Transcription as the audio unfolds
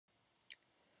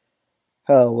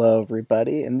Hello,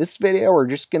 everybody. In this video, we're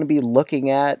just going to be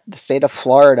looking at the state of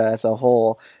Florida as a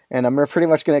whole, and I'm pretty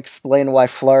much going to explain why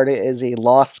Florida is a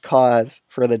lost cause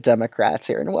for the Democrats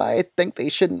here, and why I think they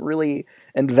shouldn't really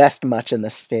invest much in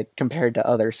this state compared to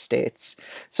other states.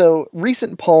 So,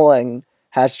 recent polling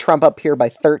has Trump up here by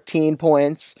 13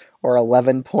 points or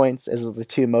 11 points, as the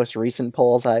two most recent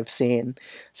polls I've seen.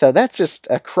 So, that's just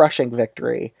a crushing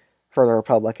victory for the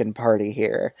Republican Party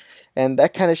here. And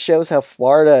that kind of shows how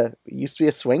Florida used to be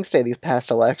a swing state these past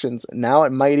elections. Now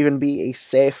it might even be a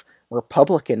safe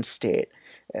Republican state.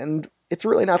 And it's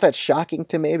really not that shocking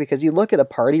to me because you look at the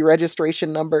party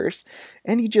registration numbers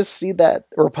and you just see that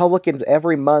Republicans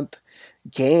every month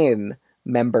gain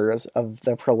members of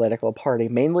the political party,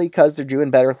 mainly because they're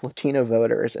doing better with Latino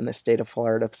voters in the state of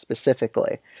Florida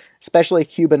specifically, especially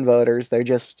Cuban voters. They're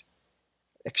just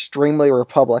extremely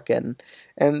Republican.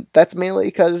 And that's mainly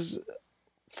because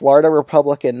Florida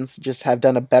Republicans just have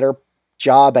done a better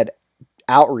job at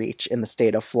outreach in the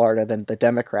state of Florida than the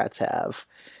Democrats have.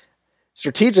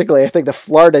 Strategically, I think the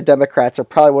Florida Democrats are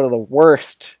probably one of the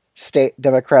worst state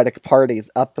Democratic parties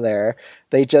up there.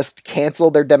 They just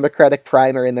canceled their Democratic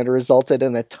primary and then resulted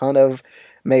in a ton of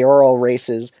mayoral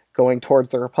races going towards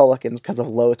the Republicans because of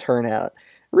low turnout.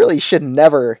 Really should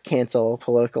never cancel a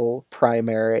political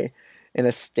primary in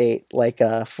a state like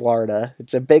Florida.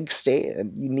 It's a big state,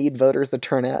 and you need voters to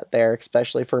turn out there,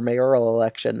 especially for mayoral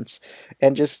elections,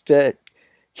 and just to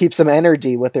keep some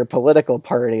energy with their political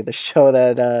party to show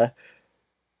that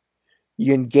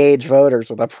you engage voters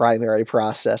with a primary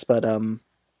process. But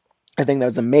I think that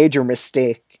was a major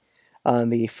mistake on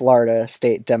the Florida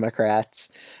state Democrats.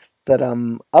 But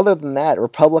other than that,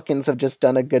 Republicans have just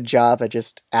done a good job at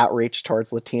just outreach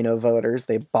towards Latino voters.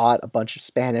 They bought a bunch of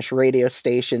Spanish radio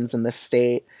stations in the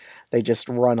state. They just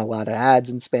run a lot of ads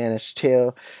in Spanish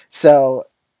too. So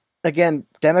again,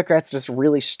 Democrats just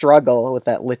really struggle with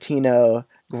that Latino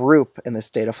group in the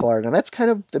state of Florida. And that's kind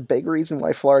of the big reason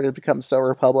why Florida has become so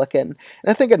Republican.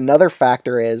 And I think another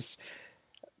factor is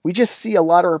we just see a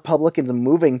lot of Republicans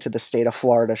moving to the state of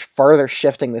Florida, further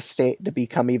shifting the state to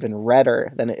become even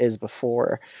redder than it is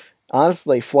before.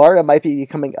 Honestly, Florida might be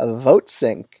becoming a vote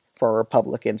sink for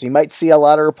Republicans. You might see a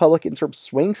lot of Republicans from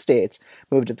swing states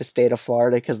move to the state of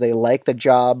Florida because they like the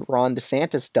job Ron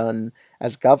DeSantis done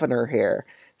as governor here.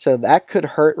 So that could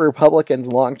hurt Republicans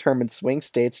long term in swing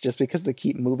states just because they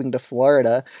keep moving to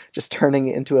Florida, just turning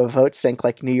it into a vote sink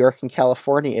like New York and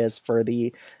California is for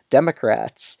the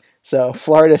Democrats. So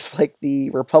Florida's like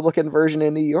the Republican version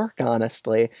of New York,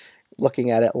 honestly, looking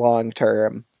at it long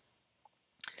term.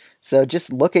 So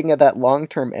just looking at that long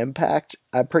term impact,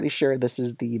 I'm pretty sure this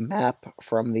is the map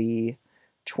from the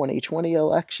 2020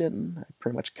 election. I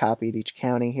pretty much copied each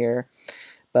county here.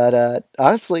 But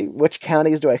honestly, which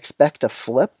counties do I expect to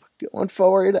flip going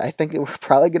forward? I think we're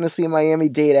probably going to see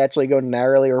Miami-Dade actually go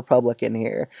narrowly Republican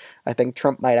here. I think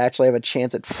Trump might actually have a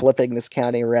chance at flipping this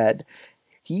county red.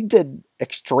 He did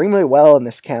extremely well in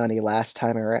this county last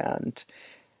time around.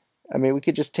 I mean, we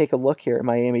could just take a look here at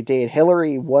Miami-Dade.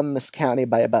 Hillary won this county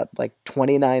by about like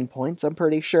 29 points, I'm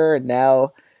pretty sure. And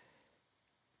now,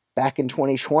 back in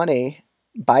 2020,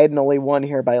 Biden only won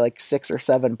here by like 6 or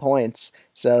 7 points.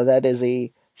 So that is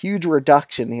a huge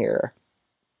reduction here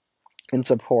in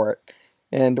support.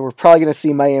 And we're probably going to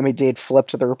see Miami-Dade flip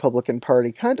to the Republican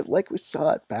Party, kind of like we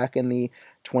saw it back in the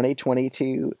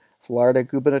 2022 Florida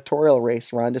gubernatorial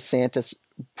race. Ron DeSantis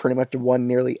pretty much won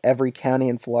nearly every county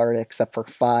in Florida except for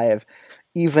 5,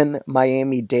 even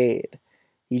Miami-Dade.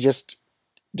 He just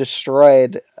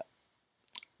destroyed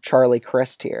Charlie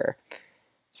Crist here.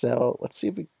 So let's see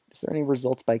if is there any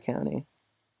results by county.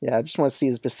 Yeah, I just want to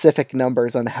see specific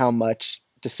numbers on how much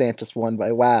DeSantis won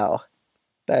by. Wow,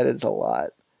 that is a lot.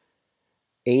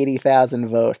 80,000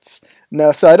 votes.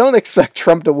 No, so I don't expect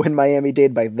Trump to win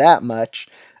Miami-Dade by that much.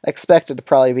 I expect it to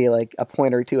probably be like a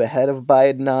point or two ahead of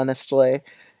Biden, honestly.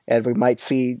 And we might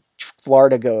see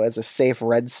Florida go as a safe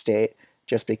red state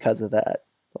just because of that.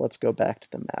 But let's go back to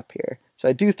the map here. So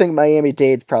I do think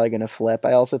Miami-Dade's probably going to flip.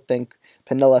 I also think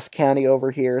Pinellas County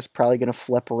over here is probably going to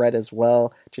flip red as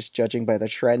well, just judging by the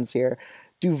trends here.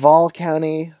 Duval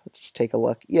County, let's just take a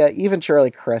look. Yeah, even Charlie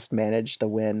Crist managed the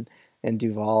win in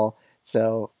Duval.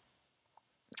 So,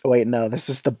 wait, no, this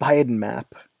is the Biden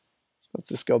map. Let's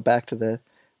just go back to the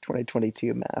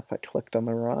 2022 map. I clicked on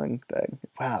the wrong thing.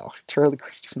 Wow, Charlie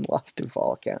Crist even lost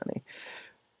Duval County.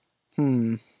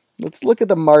 Let's look at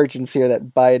the margins here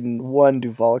that Biden won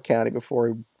Duval County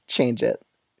before we change it.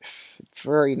 It's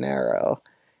very narrow.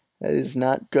 That is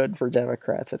not good for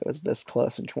Democrats that it was this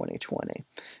close in 2020.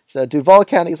 So Duval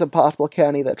County is a possible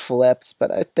county that flips,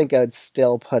 but I think I would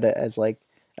still put it as like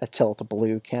a tilt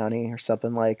blue county or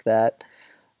something like that.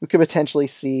 we could potentially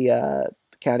see the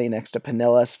county next to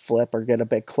Pinellas flip or get a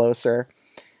bit closer.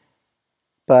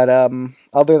 But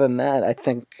other than that, I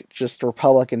think just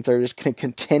Republicans are just going to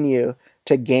continue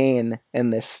to gain in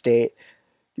this state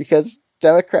because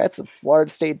Democrats and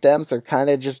Florida state Dems are kind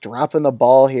of just dropping the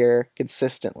ball here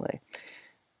consistently.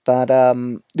 But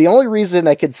the only reason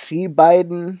I could see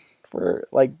Biden for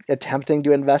like attempting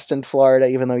to invest in Florida,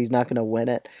 even though he's not going to win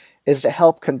it, is to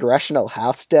help congressional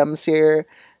House Dems here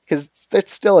because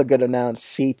there's still a good amount of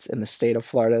seats in the state of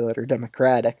Florida that are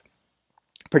Democratic.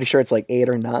 Pretty sure it's like 8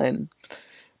 or 9.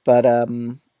 But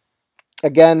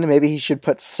again, maybe he should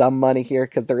put some money here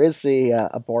because there is the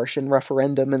abortion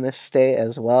referendum in this state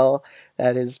as well.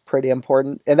 That is pretty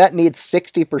important. And that needs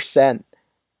 60%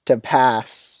 to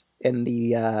pass in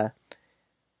the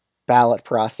ballot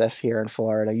process here in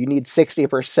Florida. You need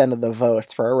 60% of the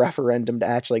votes for a referendum to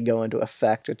actually go into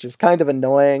effect, which is kind of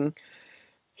annoying.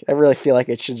 I really feel like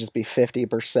it should just be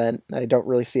 50%. I don't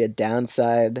really see a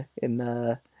downside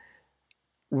in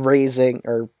raising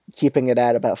or keeping it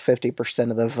at about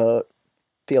 50% of the vote.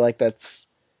 I feel like that's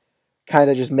kind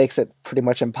of just makes it pretty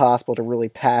much impossible to really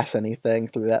pass anything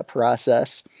through that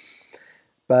process.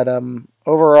 But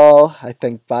overall, I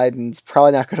think Biden's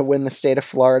probably not going to win the state of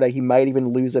Florida. He might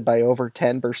even lose it by over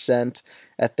 10%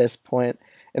 at this point.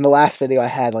 In the last video, I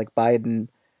had like Biden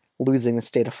losing the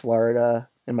state of Florida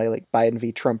in my like Biden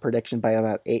v. Trump prediction by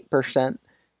about 8%.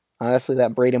 Honestly,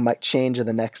 that rating might change in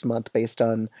the next month based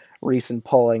on recent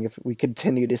polling if we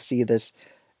continue to see this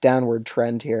downward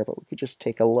trend here, but we could just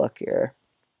take a look here.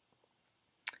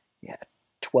 Yeah,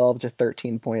 12 to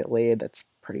 13 point lead. That's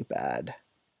pretty bad.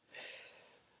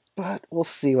 But we'll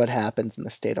see what happens in the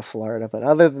state of Florida. But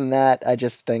other than that, I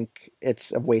just think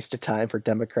it's a waste of time for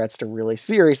Democrats to really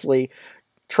seriously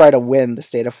try to win the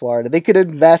state of Florida. They could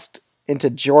invest into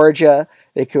Georgia.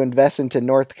 They could invest into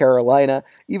North Carolina.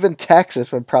 Even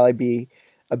Texas would probably be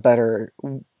a better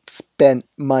spent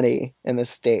money in the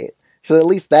state. So at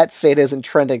least that state isn't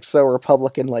trending so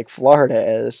Republican like Florida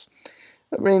is.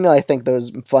 I mean, I think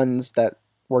those funds that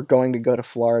were going to go to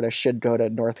Florida should go to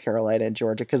North Carolina and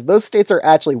Georgia because those states are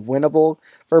actually winnable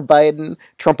for Biden.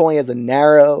 Trump only has a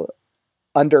narrow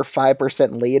under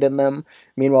 5% lead in them.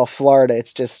 Meanwhile, Florida,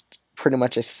 it's just pretty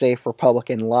much a safe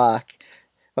Republican lock.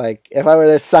 Like, if I were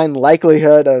to assign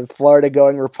likelihood of Florida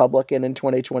going Republican in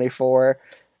 2024,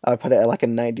 I would put it at like a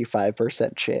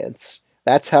 95% chance.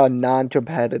 That's how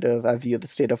non-competitive I view the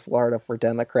state of Florida for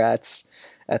Democrats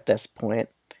at this point.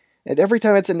 And every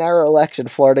time it's a narrow election,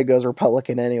 Florida goes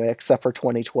Republican anyway, except for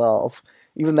 2012.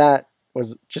 Even that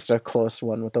was just a close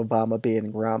one with Obama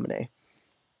beating Romney.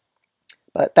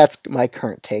 But that's my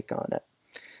current take on it.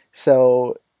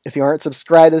 So if you aren't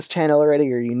subscribed to this channel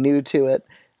already or you're new to it,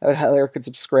 I would highly recommend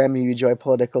subscribing if you enjoy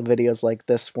political videos like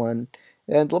this one.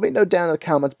 And let me know down in the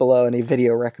comments below any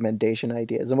video recommendation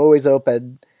ideas. I'm always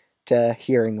open to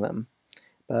hearing them.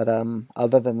 But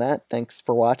other than that, thanks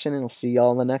for watching, and I'll see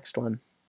y'all in the next one.